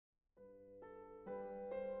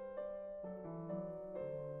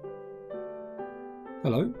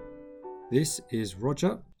Hello, this is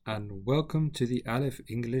Roger and welcome to the Aleph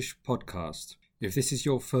English podcast. If this is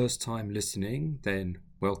your first time listening, then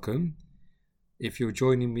welcome. If you're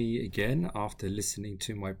joining me again after listening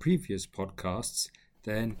to my previous podcasts,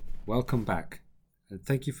 then welcome back and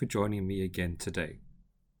thank you for joining me again today.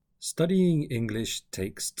 Studying English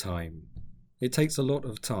takes time. It takes a lot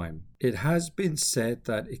of time. It has been said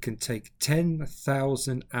that it can take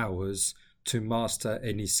 10,000 hours to master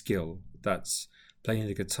any skill. That's playing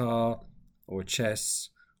the guitar or chess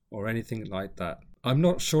or anything like that. I'm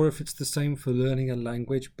not sure if it's the same for learning a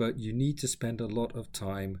language, but you need to spend a lot of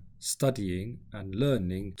time studying and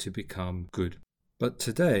learning to become good. But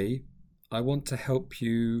today, I want to help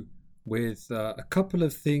you with a couple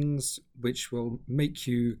of things which will make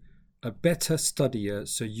you a better studier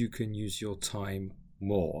so you can use your time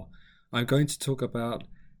more. I'm going to talk about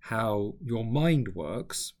how your mind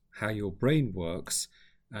works, how your brain works,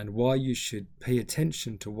 and why you should pay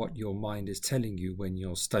attention to what your mind is telling you when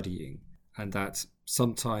you're studying, and that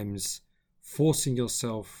sometimes forcing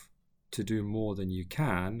yourself to do more than you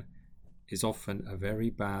can is often a very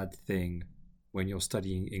bad thing when you're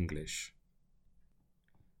studying English.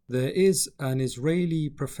 There is an Israeli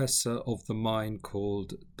professor of the mind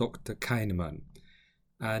called Dr. Kahneman,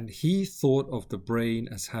 and he thought of the brain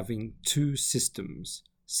as having two systems,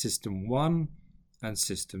 System 1 and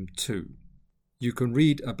System 2. You can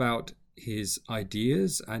read about his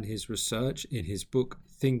ideas and his research in his book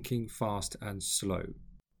Thinking Fast and Slow.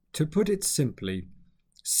 To put it simply,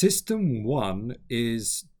 System 1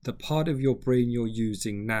 is the part of your brain you're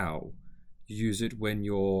using now. You use it when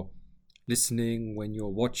you're listening, when you're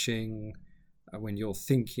watching, when you're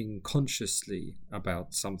thinking consciously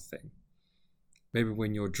about something. Maybe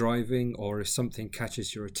when you're driving, or if something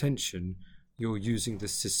catches your attention, you're using the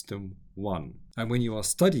System 1. And when you are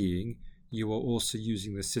studying, you are also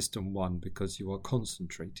using the System 1 because you are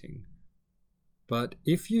concentrating. But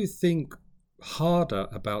if you think harder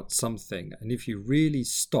about something, and if you really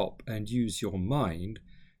stop and use your mind,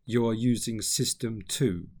 you are using System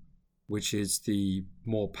 2, which is the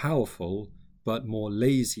more powerful but more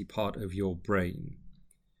lazy part of your brain.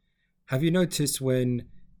 Have you noticed when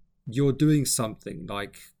you're doing something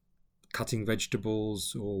like cutting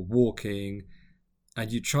vegetables or walking,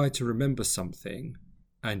 and you try to remember something,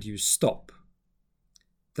 and you stop?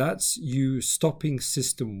 That's you stopping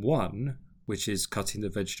System 1, which is cutting the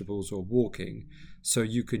vegetables or walking, so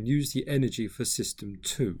you can use the energy for System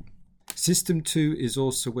 2. System 2 is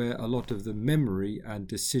also where a lot of the memory and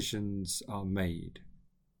decisions are made.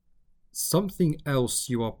 Something else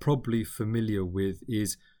you are probably familiar with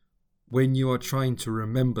is when you are trying to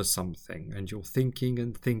remember something and you're thinking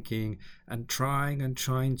and thinking and trying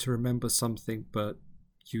to remember something, but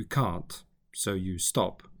you can't. So you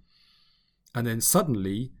stop. And then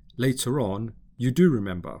suddenly, later on, you do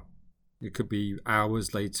remember. It could be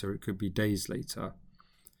hours later, it could be days later.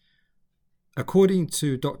 According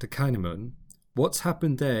to Dr. Kahneman, what's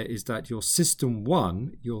happened there is that your System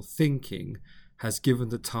 1, your thinking, has given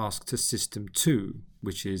the task to System 2,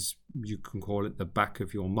 which is, you can call it the back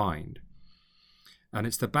of your mind. And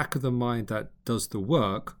it's the back of the mind that does the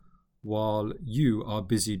work while you are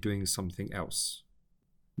busy doing something else.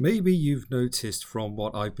 Maybe you've noticed from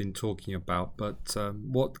what I've been talking about, but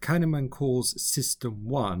what Kahneman calls System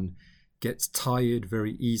 1 gets tired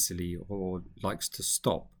very easily or likes to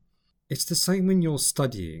stop. It's the same when you're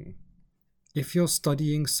studying. If you're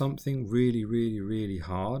studying something really, really, really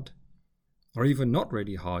hard, or even not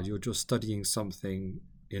really hard, you're just studying something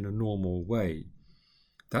in a normal way,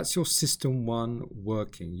 that's your System 1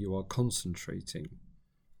 working. You are concentrating.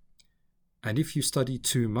 And if you study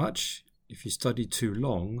too much, if you study too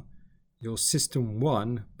long, your System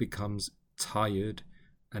 1 becomes tired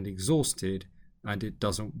and exhausted and it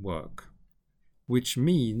doesn't work. Which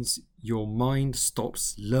means your mind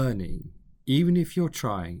stops learning. Even if you're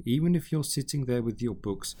trying, even if you're sitting there with your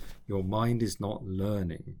books, your mind is not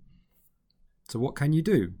learning. So what can you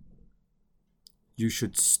do? You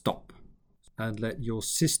should stop and let your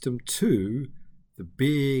System 2, the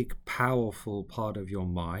big, powerful part of your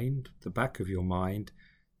mind, the back of your mind,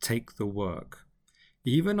 take the work.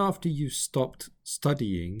 Even after you've stopped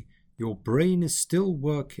studying, your brain is still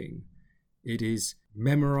working. It is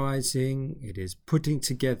memorizing, it is putting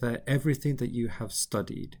together everything that you have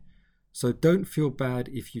studied. So don't feel bad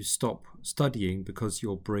if you stop studying because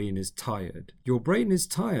your brain is tired. Your brain is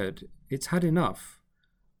tired. It's had enough.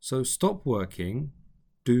 So stop working,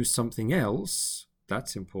 do something else,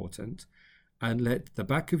 that's important, and let the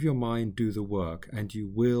back of your mind do the work, and you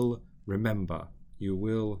will remember. You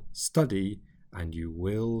will study and you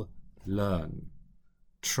will learn.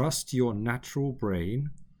 Trust your natural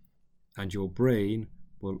brain and your brain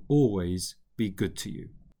will always be good to you.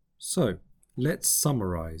 So, let's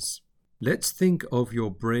summarize. Let's think of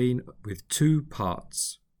your brain with two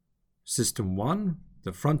parts. System 1,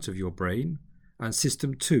 the front of your brain, and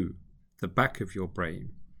System 2, the back of your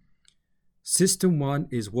brain. System 1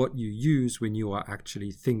 is what you use when you are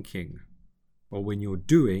actually thinking or when you're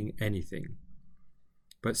doing anything.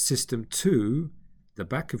 But System 2, the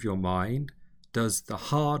back of your mind, does the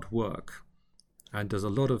hard work and does a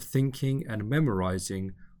lot of thinking and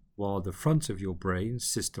memorizing, while the front of your brain,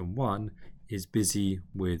 System 1, is busy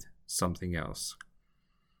with something else.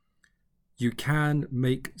 You can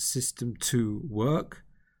make System 2 work,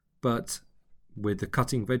 but with the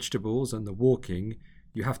cutting vegetables and the walking,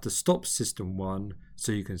 you have to stop System 1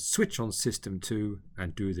 so you can switch on System 2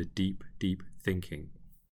 and do the deep, deep thinking.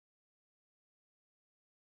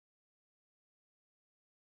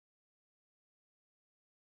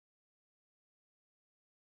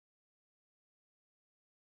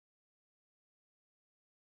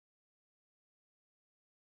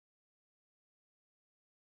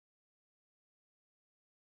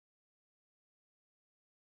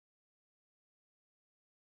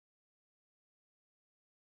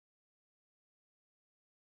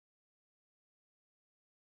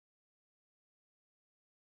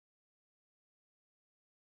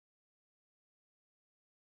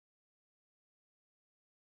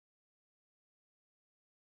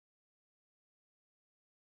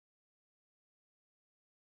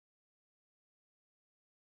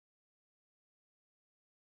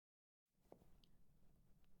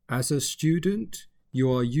 As a student,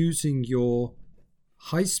 you are using your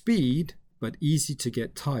high speed but easy to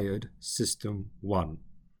get tired System 1.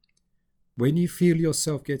 When you feel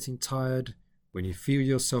yourself getting tired, when you feel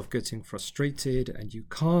yourself getting frustrated and you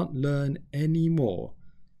can't learn any more,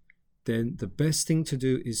 then the best thing to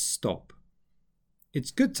do is stop.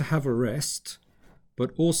 It's good to have a rest,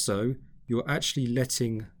 but also you're actually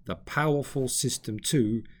letting the powerful System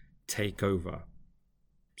 2 take over.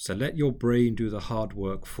 So let your brain do the hard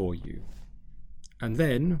work for you. And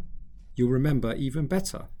then you'll remember even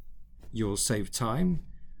better. You'll save time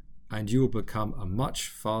and you'll become a much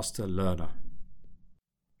faster learner.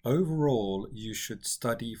 Overall, you should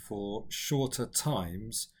study for shorter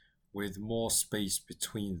times with more space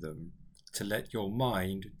between them to let your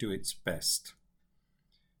mind do its best.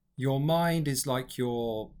 Your mind is like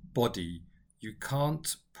your body. You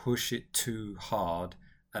can't push it too hard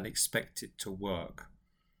and expect it to work.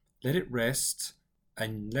 Let it rest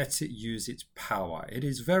and let it use its power. It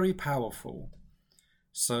is very powerful.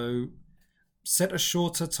 So set a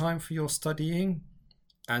shorter time for your studying,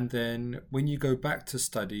 and then when you go back to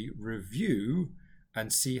study, review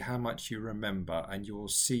and see how much you remember, and you will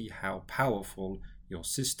see how powerful your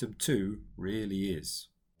System 2 really is.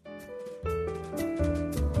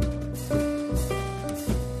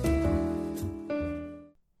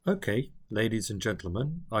 Okay, ladies and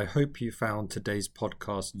gentlemen, I hope you found today's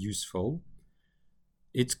podcast useful.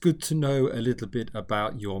 It's good to know a little bit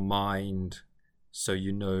about your mind so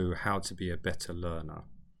you know how to be a better learner.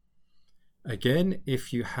 Again,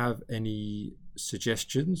 if you have any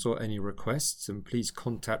suggestions or any requests, then please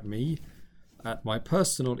contact me at my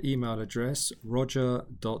personal email address,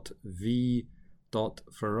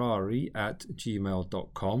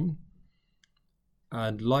 roger.v.ferrari@gmail.com,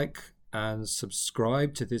 and like and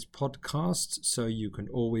subscribe to this podcast so you can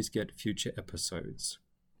always get future episodes.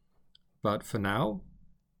 But for now,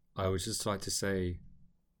 I would just like to say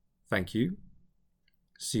thank you,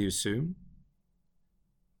 see you soon,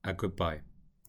 and goodbye.